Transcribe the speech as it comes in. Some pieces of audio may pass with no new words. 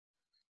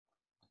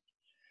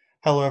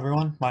Hello,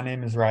 everyone. My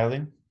name is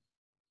Riley,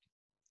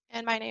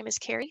 And my name is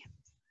Carrie.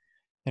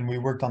 and we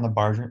worked on the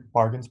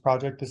Bargains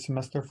project this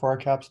semester for our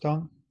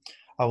capstone.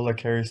 I will let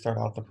Carrie start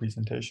out the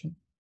presentation.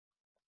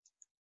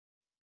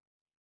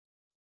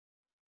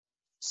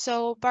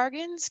 So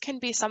Bargains can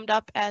be summed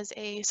up as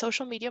a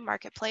social media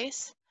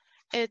marketplace.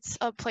 It's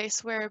a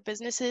place where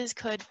businesses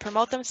could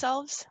promote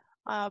themselves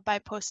by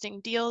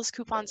posting deals,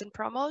 coupons, and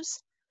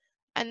promos.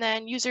 And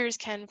then users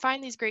can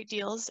find these great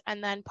deals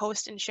and then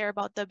post and share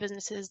about the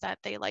businesses that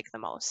they like the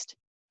most.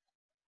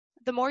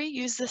 The more you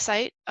use the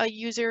site, a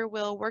user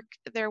will work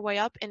their way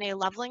up in a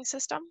leveling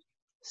system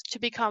to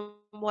become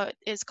what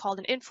is called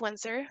an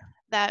influencer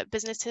that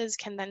businesses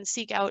can then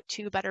seek out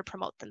to better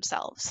promote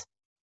themselves.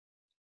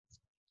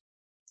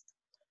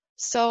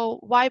 So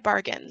why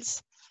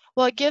Bargains?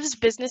 Well, it gives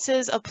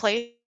businesses a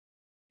place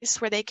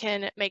where they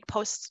can make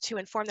posts to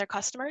inform their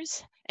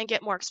customers and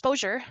get more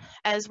exposure,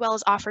 as well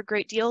as offer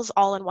great deals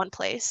all in one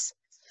place.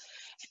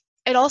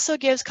 It also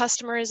gives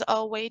customers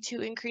a way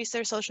to increase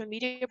their social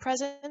media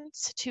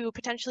presence to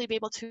potentially be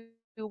able to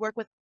work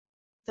with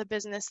the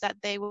business that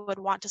they would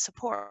want to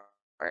support.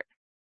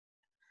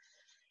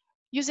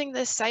 Using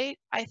this site,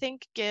 I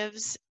think,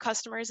 gives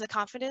customers the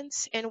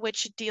confidence in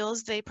which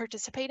deals they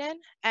participate in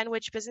and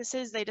which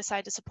businesses they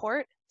decide to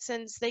support,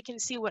 since they can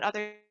see what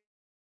other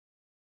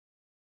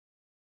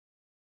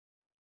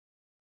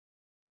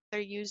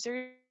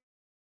users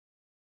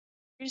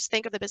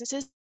think of the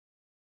businesses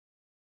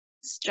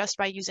just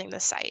by using the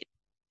site.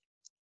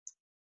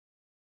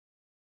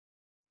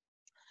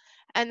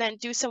 And then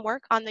do some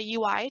work on the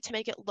UI to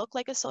make it look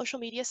like a social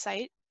media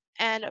site.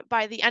 And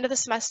by the end of the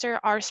semester,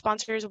 our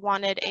sponsors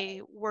wanted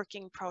a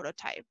working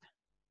prototype.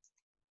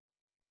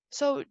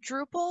 So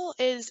Drupal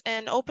is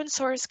an open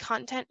source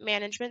content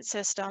management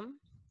system.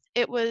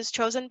 It was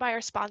chosen by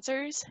our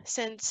sponsors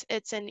since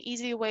it's an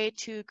easy way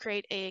to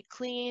create a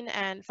clean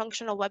and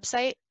functional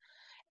website,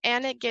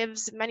 and it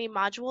gives many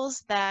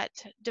modules that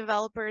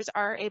developers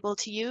are able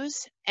to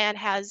use and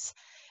has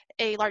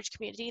a large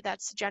community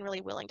that's generally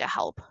willing to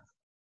help.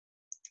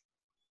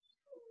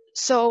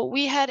 So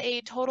we had a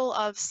total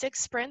of 6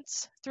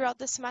 sprints throughout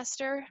the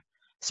semester.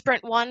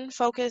 Sprint 1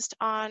 focused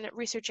on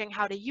researching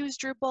how to use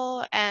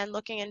Drupal and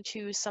looking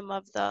into some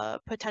of the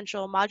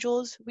potential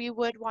modules we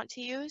would want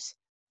to use.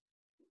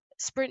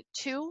 Sprint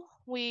 2,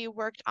 we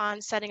worked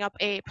on setting up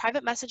a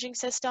private messaging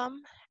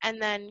system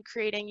and then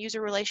creating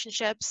user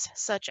relationships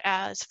such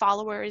as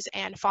followers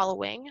and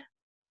following.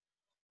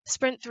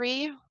 Sprint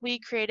 3, we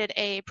created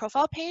a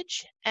profile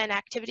page, an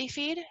activity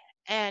feed,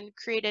 and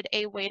created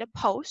a way to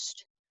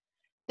post.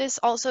 This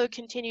also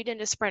continued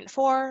into Sprint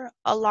 4,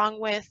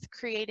 along with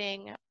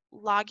creating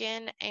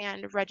login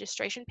and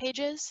registration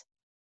pages.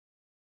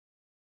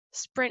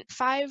 Sprint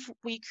 5,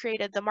 we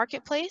created the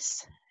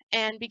marketplace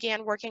and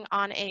began working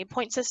on a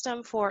point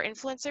system for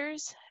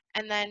influencers,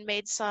 and then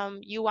made some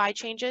UI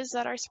changes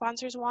that our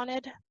sponsors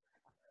wanted.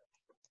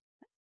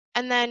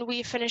 And then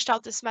we finished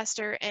out the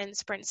semester in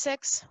Sprint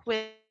 6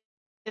 with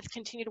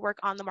continued work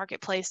on the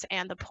marketplace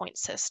and the point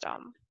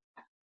system.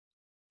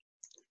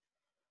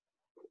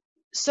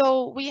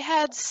 So we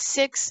had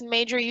 6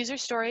 major user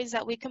stories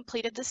that we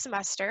completed this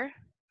semester.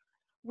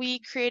 We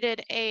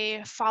created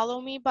a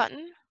follow me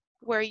button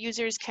where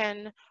users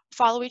can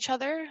follow each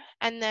other,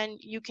 and then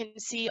you can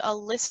see a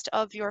list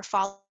of your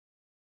followers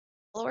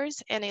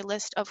and a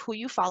list of who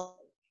you follow.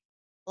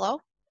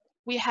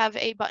 We have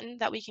a button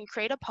that we can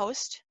create a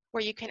post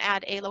where you can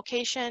add a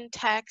location,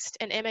 text,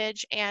 an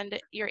image, and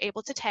you're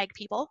able to tag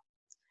people.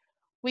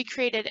 We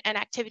created an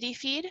activity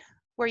feed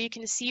where you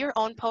can see your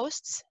own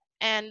posts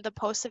and the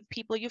posts of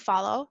people you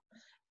follow.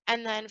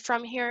 And then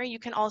from here, you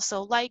can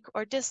also like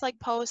or dislike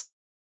posts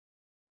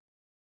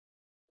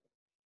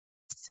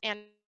and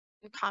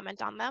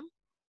comment on them.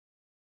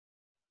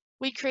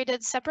 We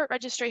created separate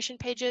registration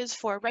pages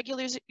for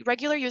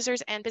regular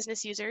users and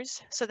business users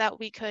so that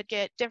we could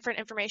get different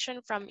information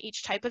from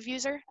each type of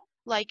user,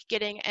 like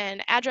getting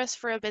an address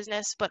for a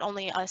business, but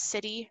only a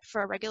city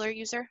for a regular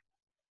user.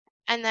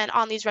 And then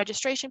on these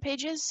registration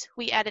pages,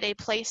 we added a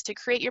place to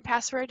create your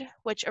password,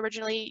 which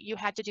originally you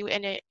had to do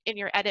in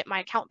your Edit My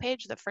Account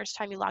page the first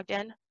time you logged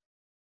in.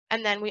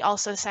 And then we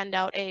also send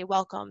out a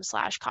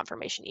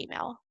welcome/confirmation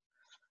email.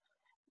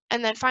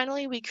 And then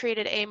finally, we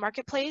created a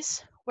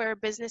marketplace where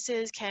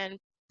businesses can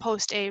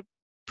post a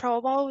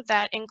promo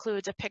that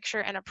includes a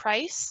picture and a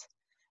price.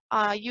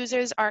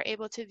 Users are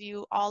able to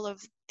view all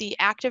of the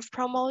active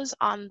promos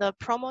on the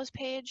promos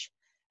page,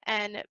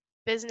 and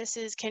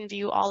businesses can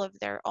view all of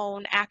their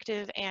own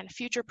active and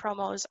future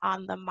promos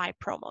on the My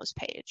Promos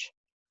page.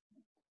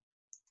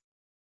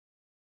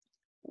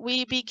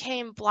 We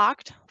became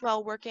blocked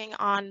while working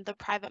on the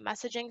private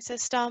messaging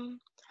system.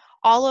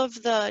 All of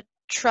the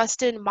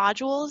trusted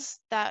modules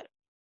that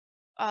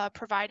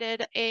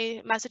provided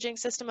a messaging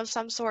system of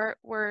some sort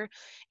were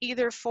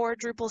either for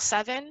Drupal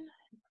 7,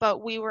 but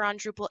we were on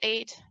Drupal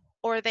 8,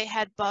 or they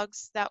had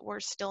bugs that were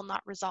still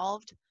not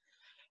resolved.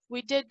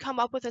 We did come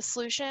up with a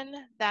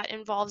solution that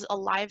involves a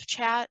live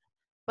chat,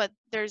 but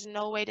there's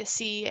no way to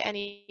see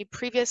any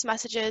previous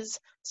messages.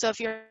 So if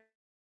you're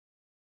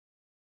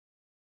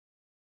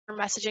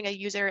messaging a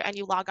user and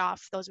you log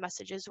off, those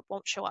messages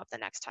won't show up the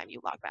next time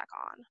you log back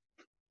on.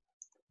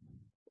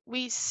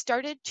 We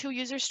started 2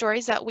 user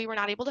stories that we were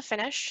not able to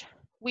finish.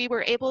 We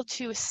were able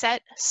to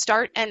set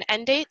start and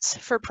end dates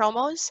for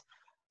promos.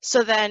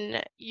 So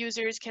then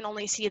users can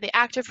only see the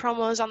active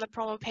promos on the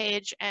promo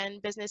page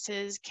and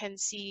businesses can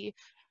see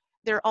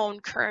their own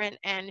current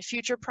and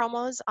future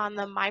promos on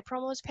the My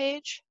Promos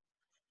page.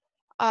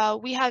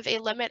 We have a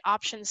limit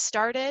option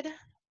started,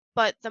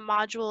 but the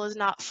module is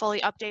not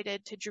fully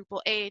updated to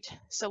Drupal 8,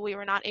 so we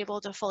were not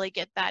able to fully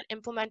get that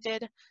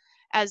implemented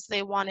as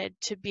they wanted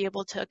to be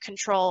able to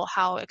control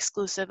how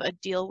exclusive a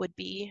deal would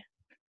be.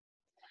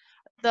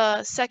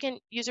 The second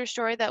user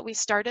story that we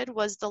started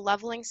was the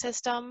leveling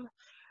system.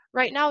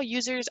 Right now,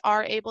 users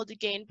are able to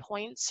gain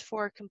points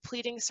for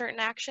completing certain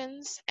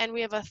actions, and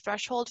we have a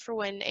threshold for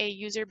when a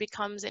user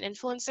becomes an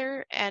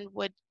influencer and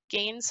would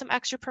gain some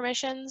extra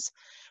permissions,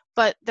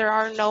 but there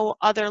are no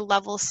other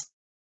levels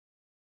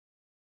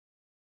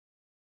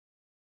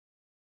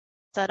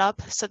set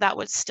up, so that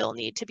would still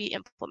need to be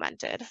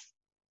implemented.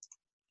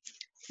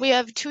 We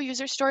have 2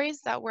 user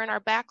stories that were in our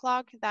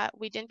backlog that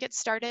we didn't get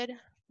started.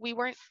 We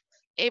weren't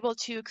able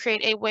to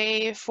create a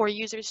way for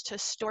users to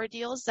store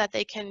deals that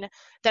they can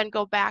then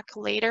go back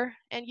later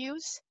and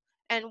use,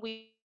 and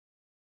we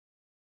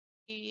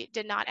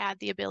did not add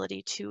the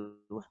ability to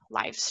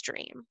live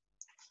stream.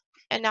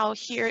 And now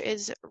here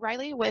is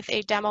Riley with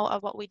a demo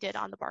of what we did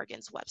on the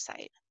Barginns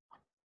website.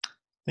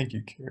 Thank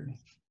you, Carrie.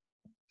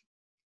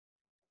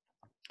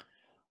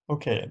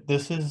 Okay,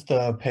 this is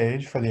the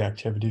page for the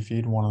activity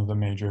feed, one of the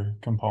major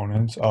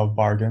components of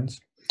Barginns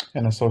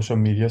and a social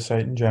media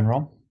site in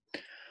general.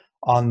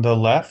 On the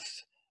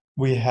left,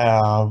 we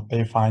have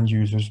a Find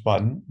Users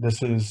button.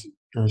 This is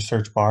your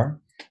search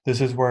bar. This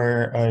is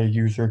where a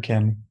user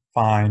can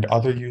find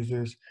other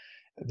users.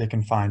 They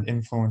can find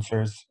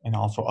influencers and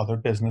also other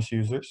business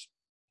users.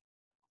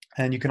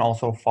 And you can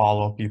also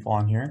follow people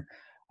on here.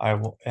 I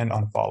will and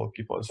unfollow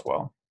people as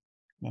well.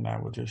 And I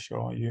will just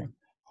show you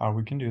how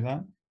we can do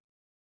that.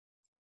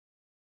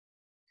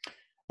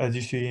 As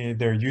you see,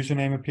 their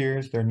username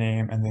appears, their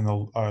name, and then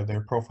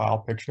their profile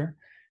picture.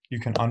 You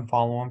can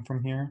unfollow them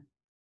from here,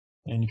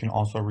 and you can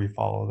also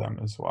refollow them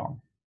as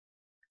well.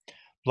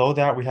 Below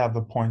that, we have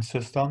the point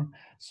system.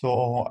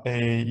 So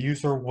a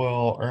user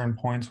will earn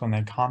points when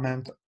they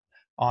comment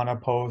on a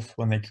post,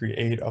 when they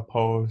create a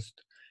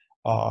post,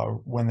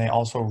 when they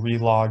also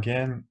re-log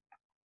in,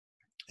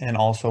 and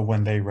also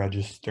when they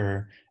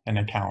register an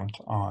account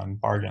on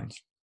Barginns.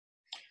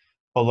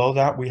 Below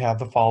that, we have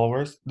the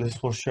followers.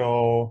 This will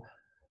show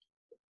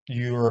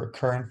your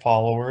current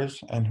followers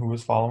and who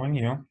is following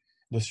you.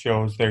 This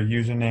shows their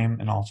username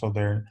and also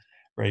their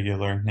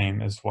regular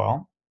name as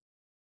well.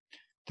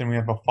 Then we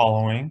have a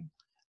following.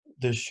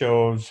 This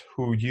shows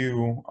who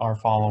you are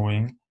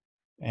following,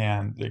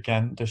 and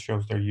again, this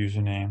shows their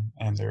username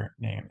and their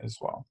name as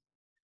well.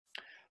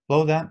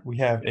 Below that, we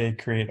have a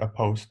create a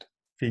post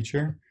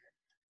feature.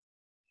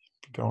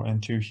 Go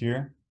into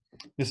here.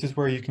 This is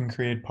where you can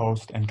create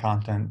post and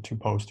content to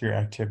post your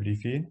activity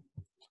feed.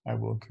 I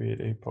will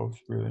create a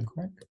post really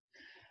quick.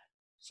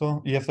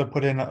 So you have to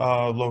put in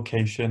a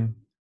location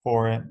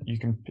for it. You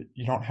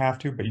don't have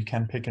to, but you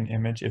can pick an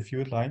image if you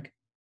would like.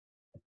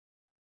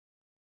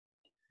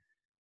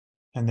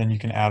 And then you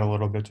can add a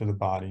little bit to the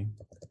body.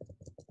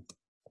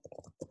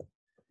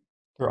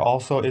 There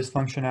also is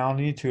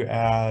functionality to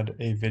add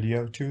a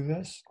video to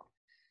this.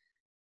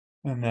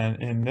 And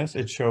then in this,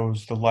 it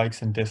shows the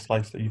likes and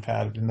dislikes that you've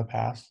had in the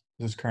past.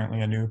 This is currently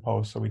a new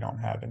post, so we don't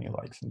have any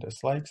likes and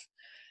dislikes.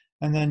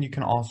 And then you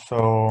can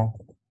also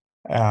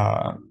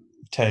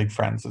tag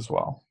friends as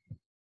well.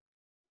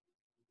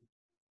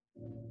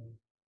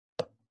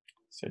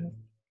 See?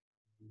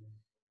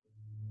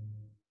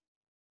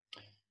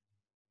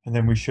 And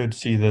then we should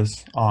see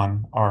this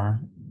on our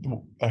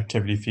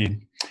activity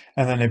feed.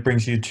 And then it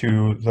brings you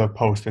to the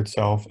post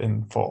itself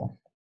in full.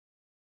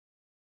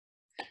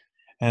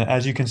 And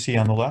as you can see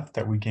on the left,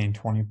 that we gain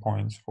 20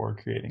 points for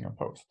creating a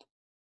post.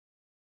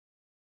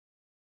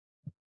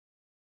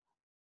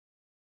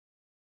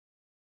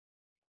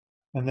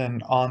 And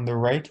then on the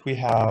right, we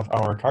have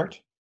our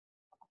cart.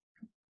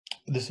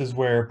 This is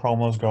where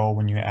promos go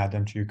when you add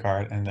them to your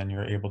cart, and then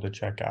you're able to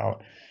check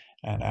out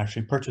and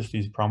actually purchase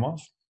these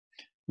promos.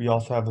 We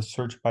also have a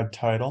search by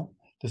title.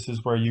 This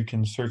is where you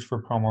can search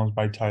for promos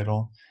by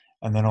title,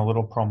 and then a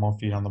little promo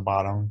feed on the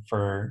bottom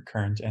for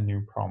current and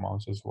new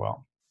promos as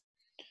well.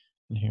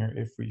 And here,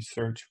 if we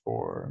search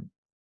for,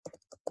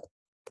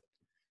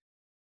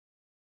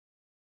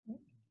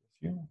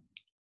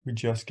 we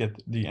just get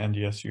the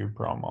NDSU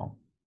promo.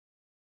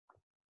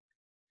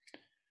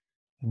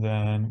 And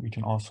then we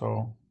can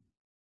also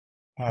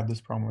add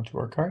this promo to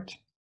our cart.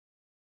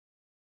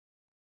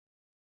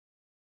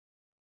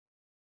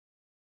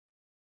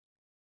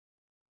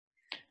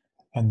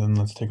 And then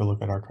let's take a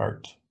look at our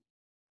cart.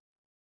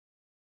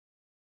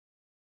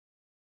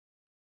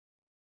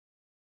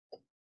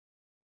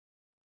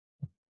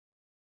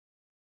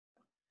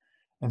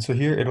 And so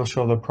here it'll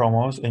show the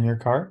promos in your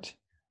cart.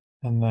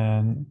 And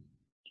then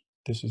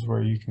this is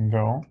where you can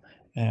go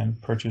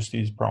and purchase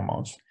these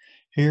promos.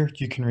 Here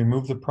you can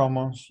remove the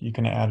promos, you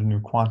can add a new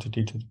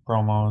quantity to the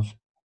promos,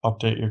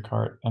 update your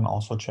cart, and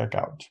also check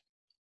out.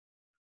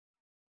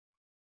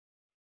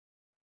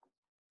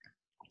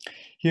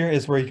 Here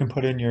is where you can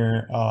put in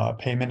your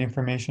payment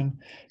information.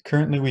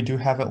 Currently, we do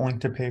have it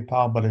linked to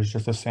PayPal, but it's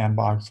just a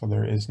sandbox, so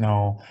there is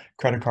no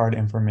credit card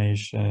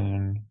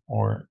information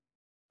or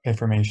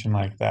information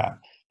like that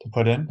to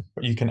put in.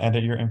 But you can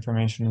edit your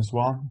information as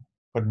well.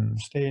 Put in the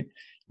state,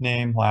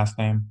 name, last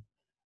name,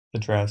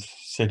 address,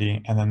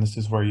 city, and then this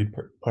is where you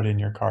put in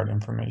your card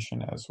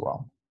information as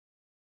well.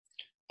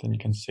 Then you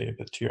can save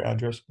it to your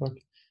address book.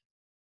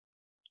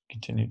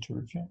 Continue to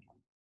review.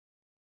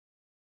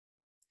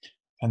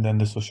 And then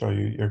this will show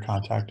you your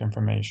contact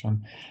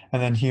information.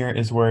 And then here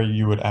is where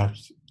you would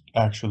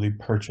actually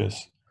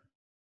purchase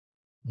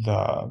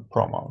the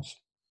promos.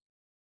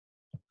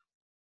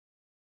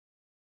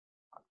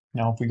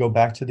 Now, if we go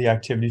back to the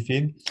activity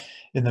feed,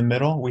 in the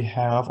middle, we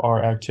have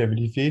our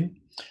activity feed.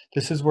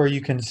 This is where you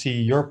can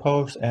see your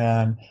posts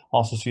and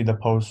also see the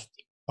posts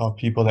of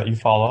people that you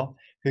follow.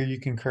 Here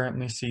you can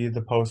currently see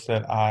the post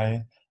that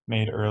I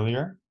made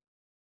earlier.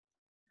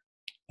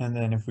 And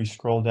then if we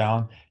scroll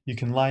down, you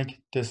can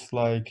like,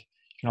 dislike,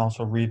 you can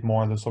also read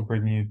more. This will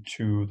bring you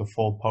to the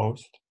full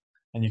post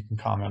and you can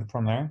comment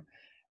from there.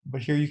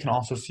 But here you can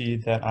also see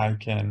that I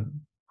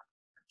can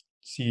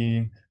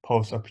see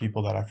posts of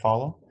people that I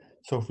follow.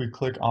 So if we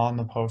click on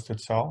the post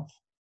itself,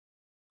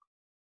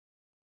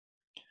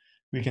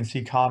 we can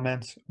see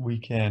comments, we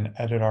can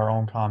edit our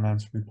own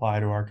comments, reply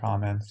to our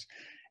comments,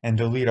 and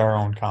delete our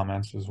own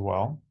comments as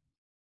well.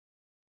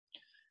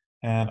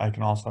 And I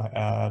can also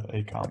add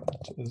a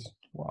comment as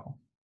well.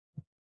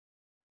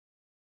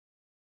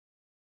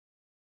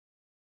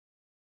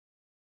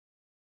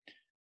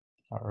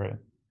 All right.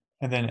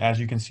 And then as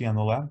you can see on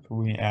the left,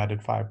 we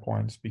added 5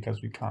 points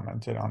because we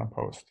commented on a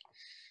post.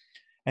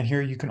 And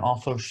here you can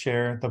also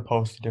share the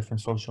post to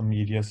different social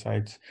media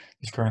sites.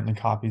 This currently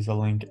copies the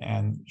link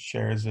and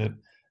shares it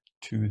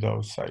to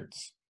those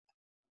sites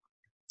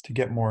to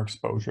get more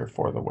exposure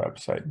for the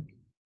website.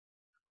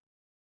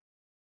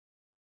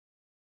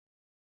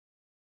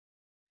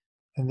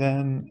 And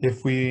then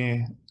if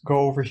we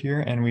go over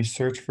here and we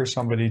search for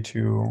somebody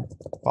to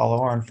follow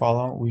or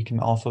unfollow, we can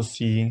also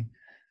see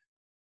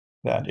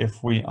that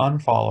if we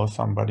unfollow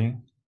somebody,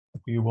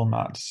 we will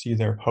not see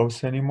their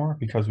posts anymore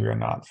because we are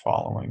not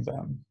following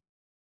them.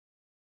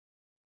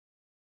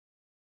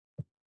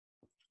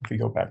 If we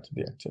go back to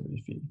the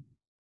activity feed.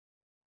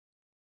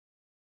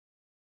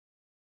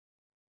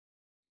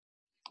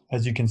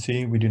 As you can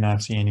see, we do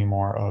not see any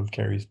more of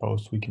Carrie's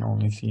posts. We can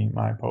only see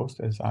my post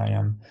as I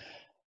am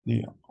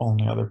the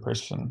only other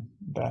person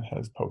that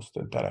has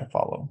posted that I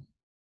follow.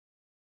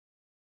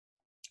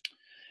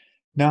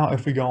 Now,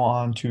 if we go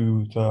on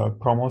to the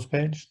promos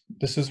page,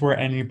 this is where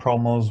any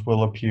promos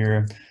will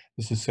appear.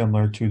 This is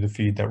similar to the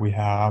feed that we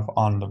have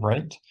on the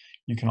right.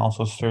 You can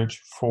also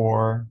search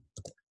for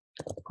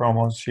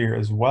promos here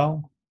as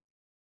well.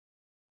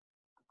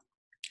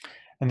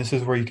 And this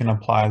is where you can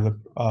apply the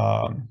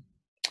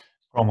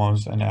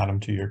promos and add them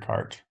to your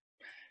cart.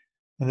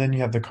 And then you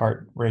have the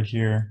cart right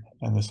here,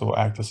 and this will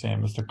act the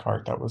same as the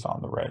cart that was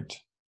on the right.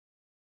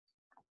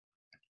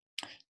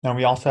 Now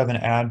we also have an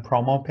add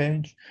promo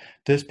page.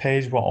 This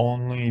page will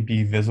only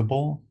be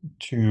visible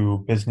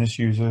to business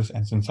users,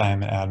 and since I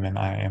am an admin,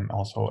 I am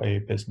also a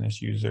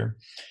business user.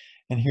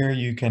 And here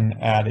you can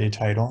add a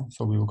title.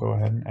 So we will go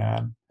ahead and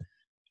add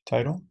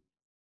title.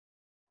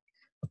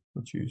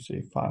 We'll choose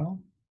a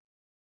file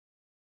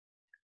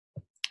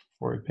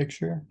for a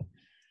picture.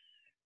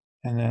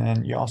 And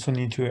then you also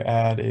need to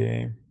add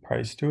a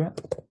price to it.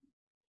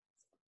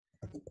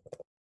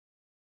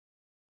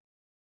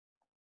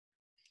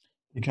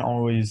 You can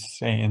always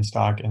say in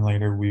stock, and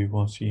later we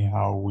will see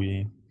how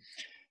we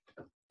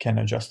can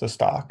adjust the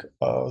stock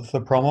of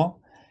the promo.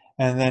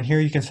 And then here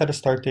you can set a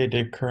start date.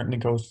 It currently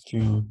goes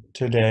to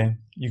today.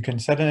 You can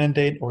set an end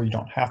date, or you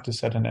don't have to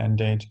set an end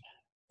date,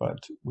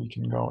 but we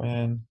can go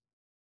in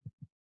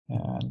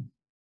and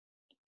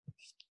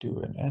do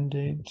an end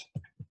date.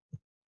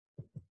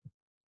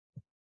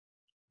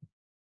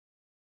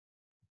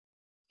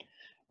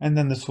 And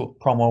then this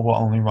promo will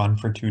only run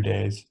for 2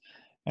 days,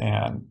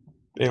 and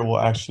it will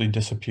actually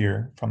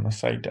disappear from the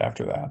site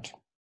after that.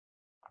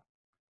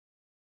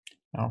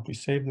 Now, if we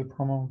save the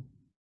promo,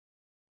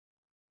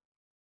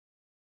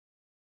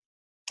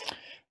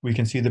 we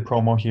can see the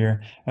promo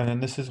here. And then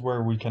this is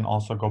where we can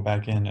also go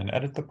back in and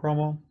edit the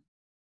promo,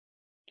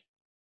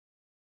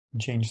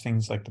 change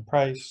things like the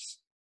price,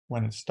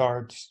 when it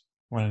starts,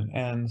 when it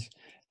ends.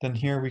 Then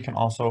here we can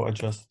also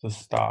adjust the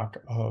stock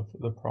of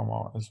the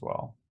promo as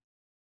well.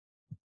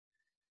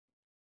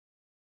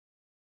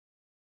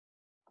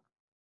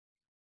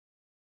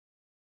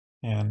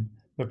 And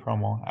the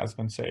promo has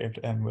been saved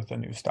and with a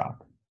new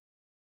stock.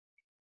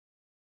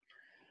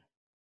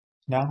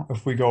 Now,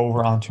 if we go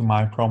over onto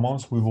my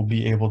promos, we will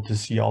be able to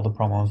see all the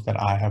promos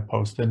that I have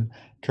posted.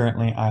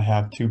 Currently, I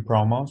have 2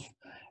 promos,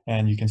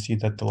 and you can see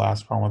that the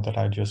last promo that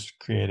I just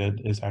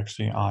created is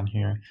actually on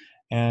here.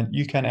 And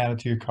you can add it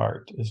to your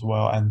cart as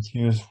well. And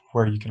here's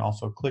where you can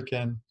also click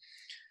in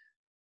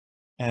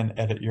and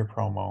edit your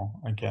promo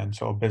again.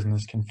 So a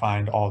business can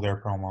find all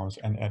their promos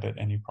and edit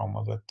any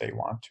promo that they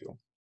want to.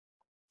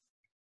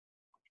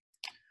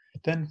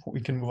 Then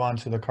we can move on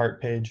to the cart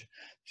page.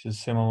 This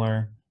is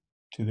similar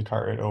to the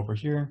cart right over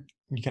here.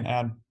 You can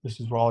add, this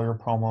is where all your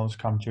promos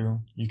come to.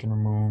 You can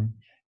remove,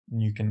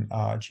 and you can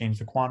change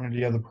the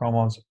quantity of the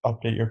promos,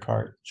 update your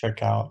cart,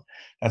 check out.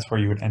 That's where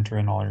you would enter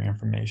in all your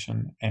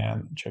information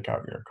and check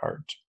out your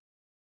cart.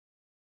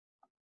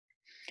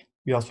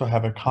 We also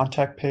have a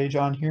contact page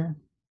on here.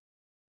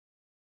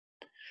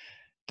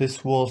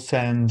 This will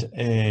send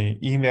a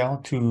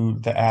email to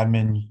the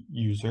admin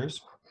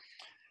users,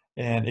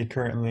 and it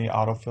currently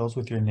autofills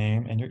with your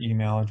name and your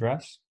email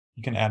address.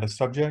 You can add a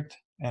subject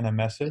and a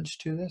message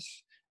to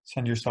this,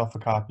 send yourself a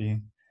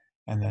copy,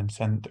 and then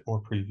send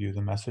or preview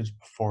the message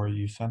before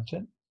you sent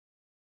it.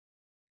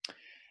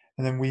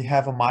 And then we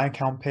have a My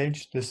Account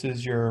page. This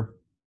is your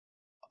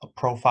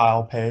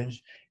profile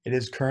page. It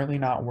is currently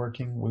not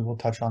working. We will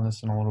touch on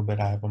this in a little bit.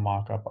 I have a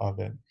mock-up of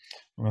it.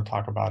 I'm going to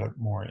talk about it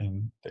more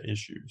in the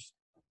issues.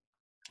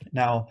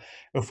 Now,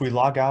 if we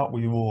log out,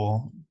 we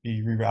will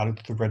be rerouted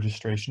to the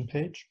registration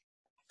page.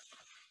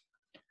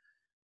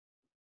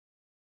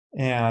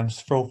 And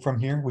so from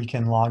here, we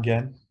can log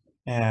in,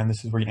 and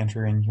this is where you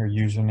enter in your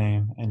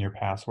username and your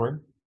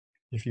password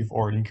if you've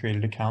already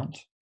created an account.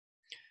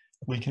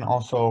 We can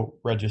also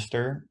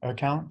register an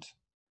account.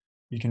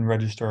 You can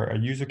register a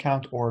user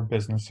account or a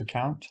business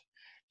account.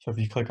 So if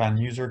you click on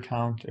user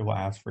account, it will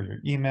ask for your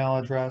email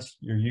address,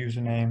 your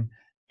username,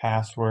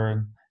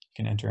 password.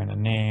 You can enter in a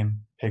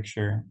name,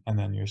 picture, and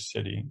then your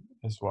city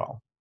as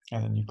well.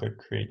 And then you click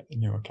create a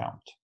new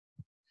account.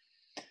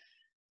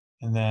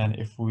 And then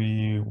if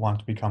we want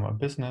to become a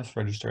business,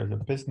 register as a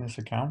business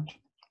account,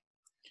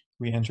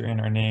 we enter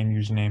in our name,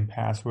 username,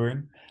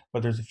 password,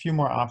 but there's a few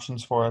more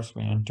options for us.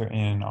 We enter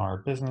in our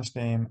business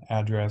name,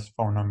 address,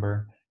 phone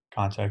number,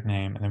 contact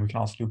name, and then we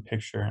can also do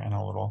picture and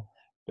a little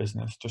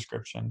business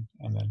description,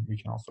 and then we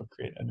can also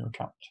create a new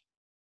account.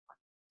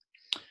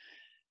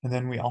 And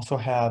then we also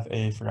have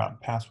a forgotten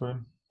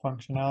password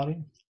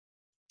functionality.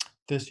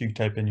 This, you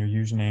type in your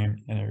username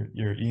and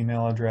your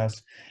email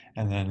address,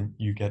 and then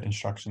you get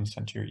instructions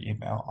sent to your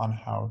email on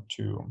how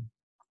to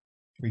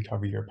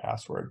recover your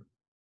password.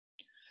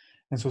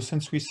 And so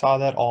since we saw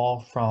that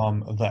all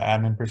from the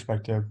admin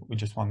perspective, we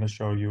just wanted to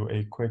show you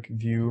a quick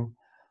view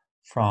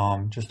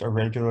from just a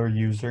regular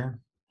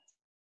user.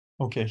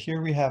 Okay,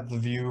 here we have the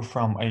view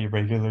from a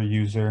regular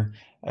user.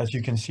 As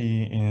you can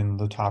see in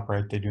the top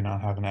right, they do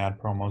not have an add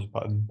promos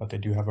button, but they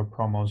do have a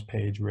promos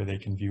page where they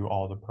can view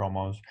all the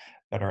promos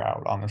that are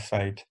out on the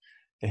site.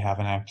 They have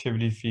an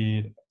activity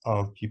feed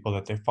of people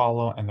that they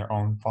follow and their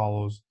own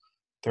posts.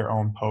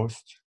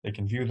 They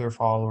can view their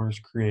followers,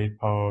 create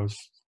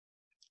posts,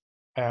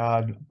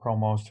 add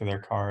promos to their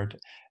cart,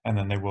 and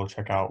then they will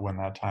check out when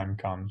that time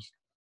comes.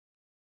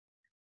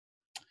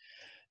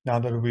 Now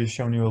that we've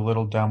shown you a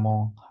little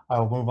demo,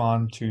 I'll move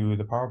on to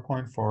the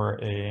PowerPoint for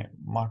a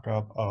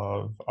mock-up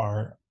of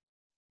our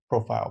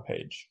profile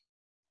page.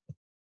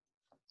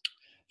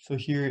 So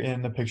here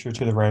in the picture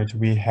to the right,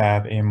 we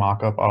have a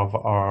mock-up of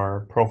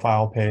our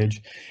profile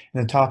page.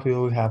 In the top,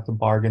 you'll have the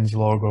Barginns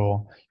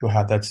logo. You'll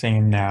have that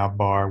same nav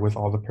bar with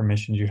all the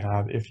permissions you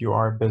have. If you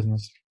are a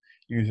business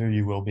user,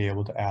 you will be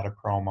able to add a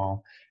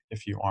promo.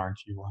 If you aren't,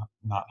 you will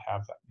not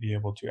be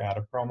able to add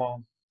a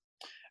promo.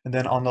 And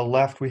then on the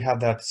left, we have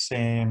that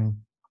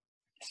same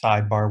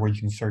sidebar where you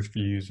can search for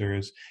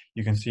users.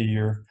 You can see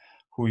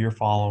who you're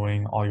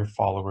following, all your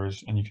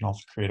followers, and you can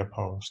also create a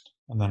post.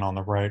 And then on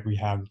the right, we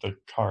have the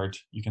cart.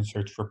 You can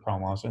search for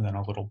promos and then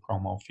a little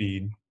promo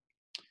feed.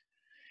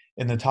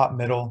 In the top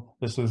middle,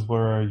 this is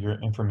where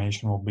your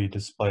information will be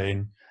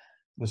displayed.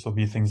 This will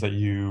be things that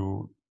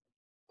you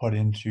put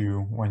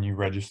into when you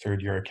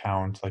registered your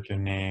account, like your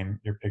name,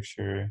 your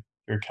picture,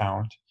 your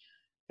account.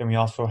 Then we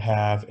also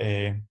have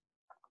a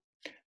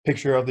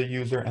picture of the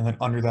user, and then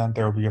under that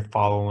there will be a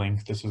follow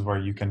link. This is where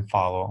you can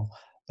follow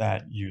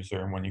that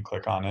user when you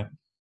click on it.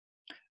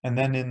 And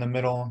then in the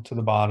middle to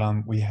the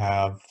bottom, we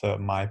have the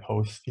My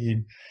Post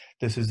feed.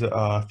 This is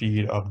a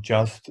feed of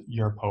just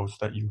your posts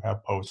that you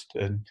have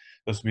posted.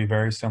 This will be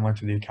very similar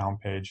to the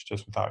account page,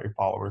 just without your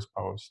followers'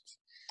 posts.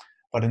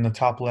 But in the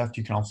top left,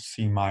 you can also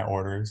see My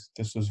Orders.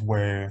 This is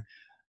where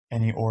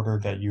any order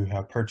that you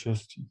have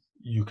purchased,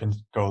 you can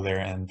go there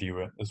and view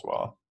it as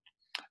well.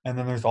 And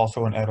then there's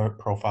also an edit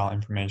profile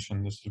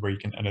information. This is where you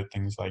can edit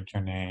things like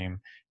your name,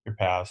 your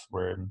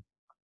password,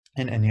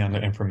 and any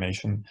other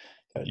information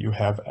that you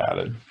have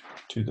added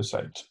to the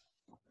site.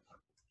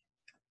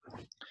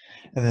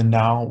 And then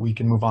now we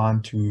can move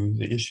on to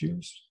the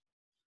issues.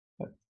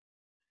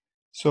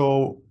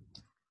 So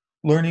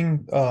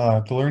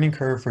the learning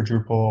curve for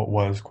Drupal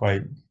was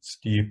quite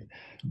steep.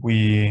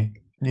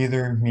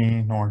 Neither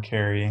me nor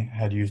Carrie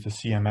had used a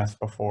CMS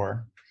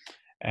before.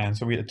 And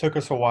so it took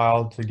us a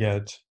while to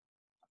get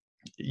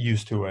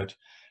used to it.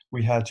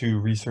 we had to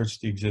research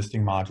the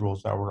existing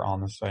modules that were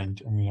on the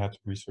site, and we had to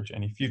research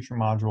any future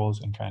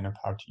modules and kind of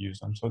how to use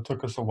them. So it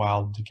took us a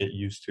while to get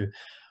used to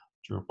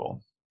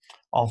Drupal.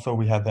 Also,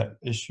 we had that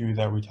issue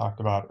that we talked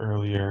about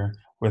earlier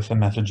with the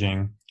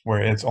messaging,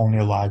 where it's only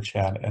a live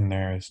chat and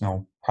there is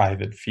no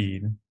private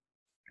feed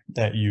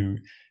that you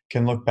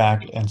can look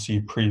back and see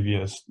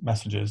previous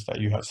messages that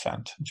you have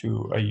sent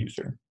to a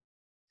user.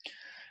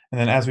 And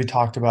then as we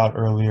talked about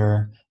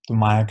earlier, the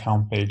My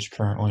Account page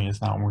currently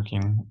is not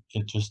working.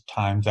 It just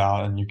times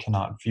out and you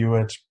cannot view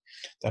it.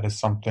 That is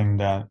something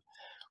that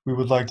we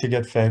would like to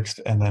get fixed,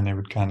 and then it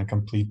would kind of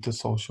complete the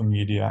social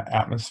media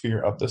atmosphere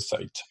of the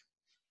site.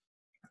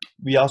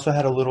 We also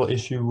had a little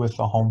issue with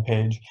the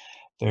homepage.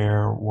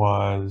 There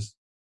was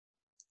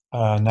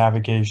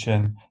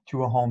navigation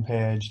to a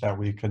homepage that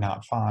we could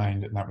not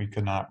find and that we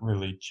could not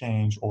really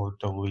change or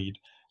delete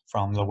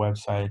from the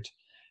website.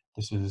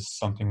 This is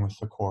something with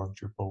the core of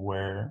Drupal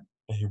where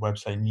a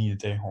website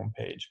needs a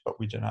homepage, but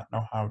we did not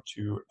know how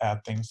to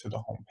add things to the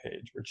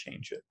homepage or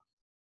change it.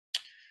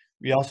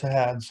 We also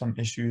had some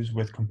issues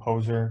with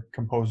Composer.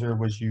 Composer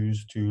was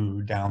used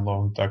to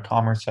download the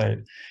commerce site.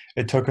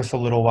 It took us a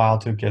little while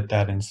to get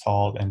that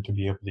installed and to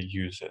be able to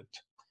use it.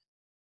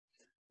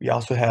 We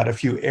also had a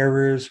few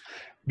errors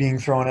being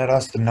thrown at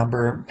us. The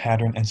number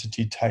pattern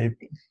entity type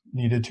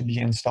needed to be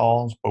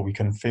installed, but we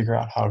couldn't figure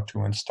out how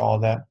to install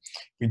that.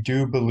 We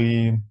do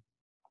believe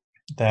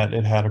that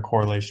it had a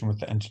correlation with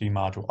the entity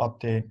module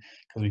update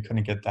because we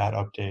couldn't get that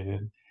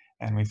updated.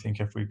 And we think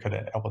if we could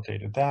have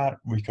updated that,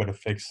 we could have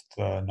fixed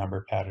the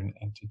number pattern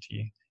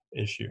entity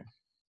issue.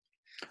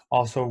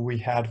 Also, we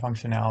had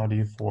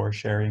functionality for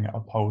sharing a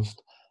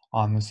post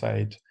on the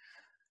site,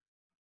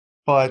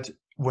 but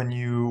when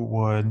you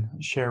would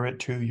share it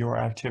to your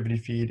activity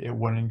feed, it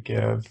wouldn't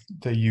give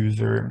the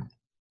user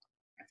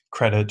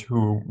credit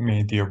who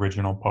made the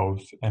original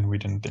post, and we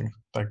didn't think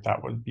like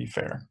that would be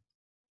fair.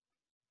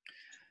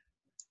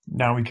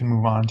 Now we can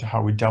move on to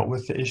how we dealt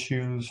with the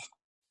issues.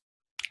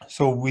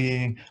 So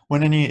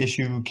when any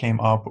issue came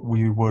up,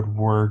 we would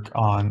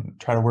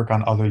try to work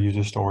on other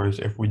user stories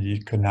if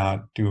we could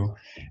not do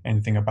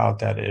anything about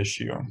that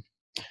issue.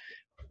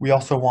 We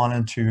also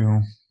wanted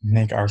to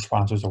make our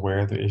sponsors aware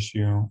of the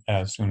issue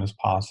as soon as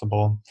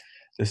possible.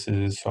 This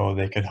is so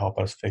they could help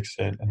us fix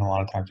it, and a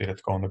lot of times they'd have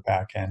to go in the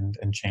back end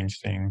and change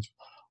things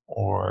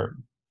or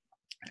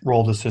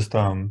roll the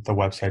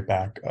website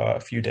back a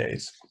few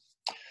days.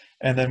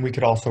 And then we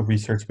could also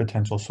research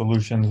potential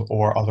solutions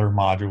or other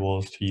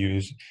modules to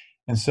use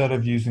instead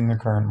of using the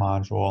current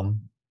module.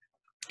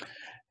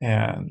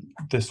 And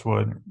this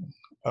would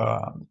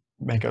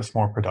make us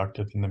more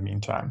productive in the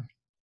meantime.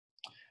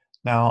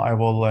 Now I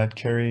will let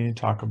Carrie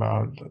talk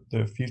about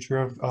the future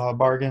of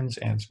Barginns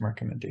and some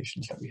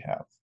recommendations that we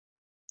have.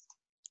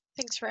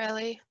 Thanks,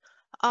 Riley.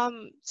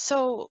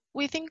 So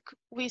we think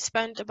we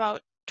spend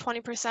about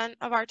 20%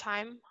 of our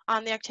time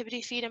on the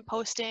activity feed and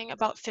posting,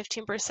 about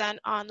 15%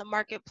 on the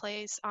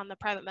marketplace, on the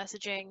private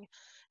messaging,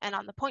 and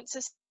on the point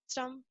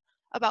system,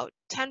 about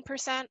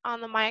 10%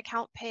 on the My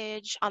Account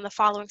page, on the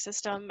following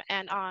system,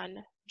 and on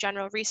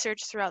general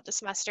research throughout the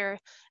semester,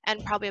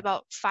 and probably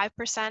about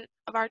 5%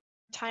 of our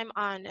time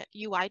on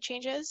UI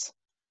changes.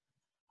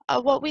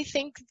 What we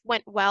think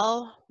went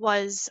well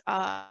was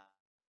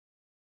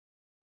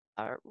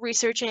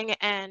researching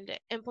and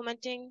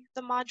implementing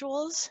the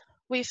modules.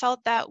 We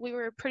felt that we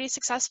were pretty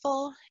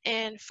successful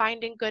in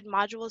finding good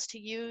modules to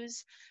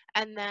use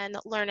and then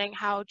learning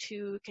how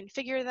to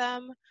configure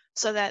them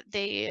so that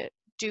they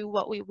do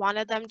what we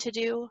wanted them to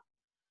do.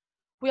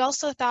 We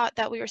also thought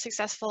that we were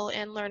successful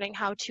in learning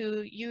how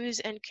to use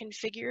and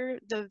configure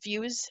the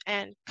views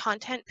and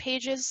content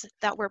pages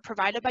that were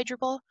provided by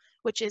Drupal,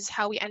 which is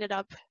how we ended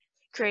up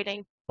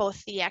creating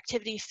both the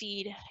activity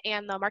feed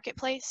and the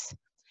marketplace.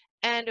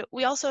 And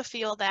we also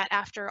feel that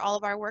after all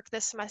of our work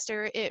this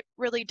semester, it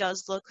really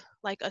does look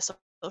like a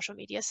social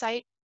media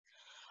site.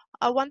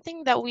 One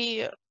thing that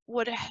we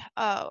would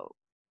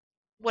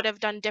have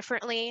done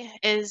differently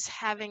is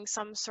having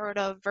some sort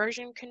of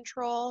version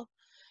control.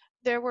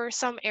 There were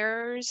some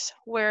errors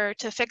where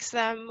to fix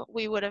them,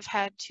 we would have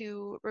had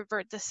to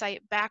revert the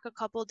site back a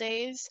couple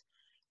days,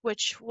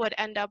 which would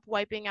end up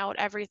wiping out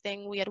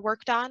everything we had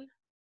worked on.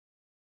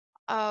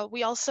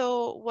 We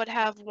also would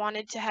have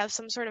wanted to have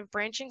some sort of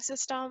branching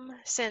system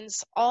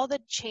since all the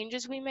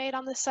changes we made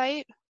on the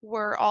site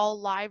were all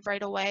live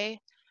right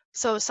away.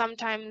 So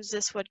sometimes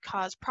this would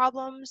cause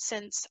problems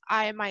since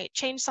I might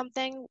change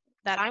something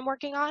that I'm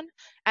working on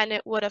and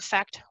it would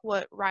affect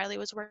what Riley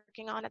was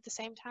working on at the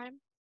same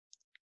time.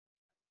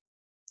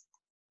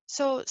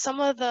 So some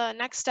of the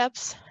next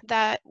steps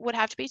that would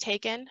have to be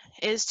taken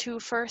is to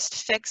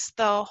first fix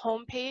the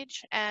home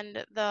page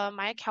and the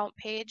My Account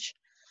page.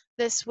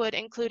 This would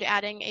include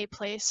adding a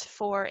place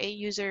for a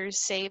user's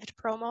saved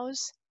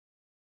promos.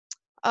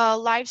 A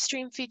live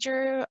stream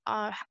feature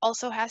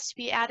also has to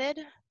be added.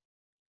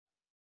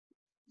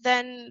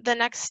 Then the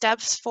next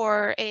steps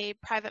for a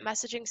private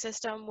messaging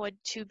system would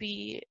to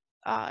be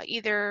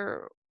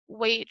either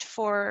wait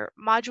for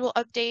module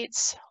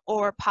updates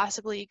or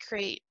possibly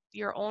create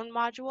your own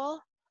module.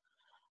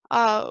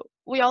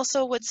 We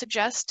also would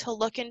suggest to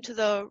look into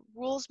the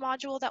rules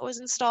module that was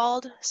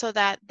installed so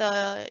that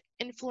the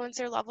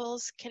influencer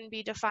levels can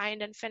be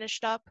defined and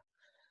finished up.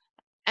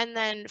 And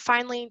then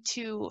finally,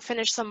 to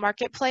finish some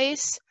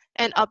marketplace,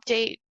 an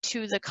update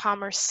to the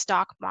commerce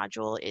stock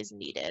module is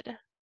needed.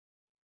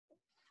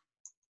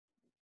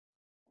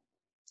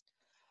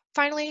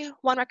 Finally,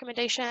 one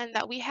recommendation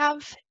that we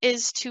have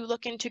is to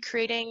look into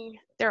creating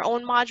their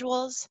own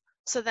modules,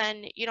 so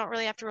then you don't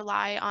really have to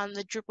rely on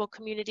the Drupal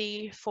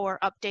community for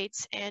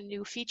updates and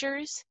new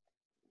features.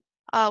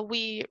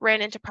 We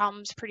ran into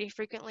problems pretty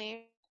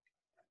frequently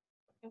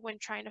when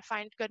trying to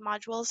find good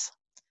modules.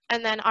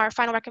 And then our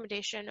final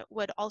recommendation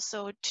would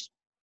also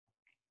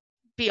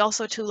be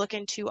to look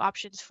into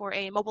options for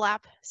a mobile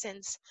app,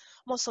 since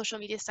most social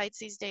media sites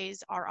these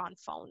days are on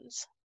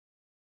phones.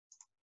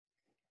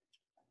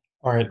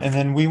 All right, and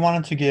then we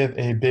wanted to give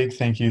a big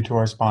thank you to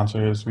our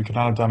sponsors. We could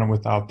not have done it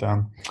without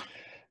them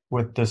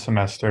with this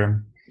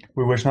semester.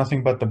 We wish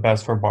nothing but the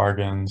best for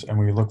Bargains, and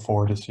we look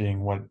forward to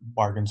seeing what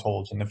Bargains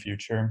holds in the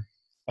future.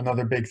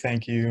 Another big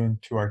thank you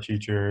to our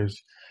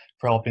teachers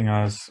for helping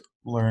us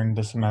learn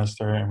this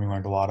semester, and we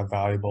learned a lot of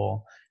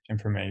valuable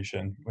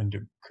information when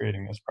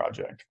creating this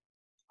project.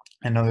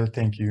 Another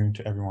thank you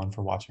to everyone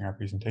for watching our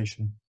presentation.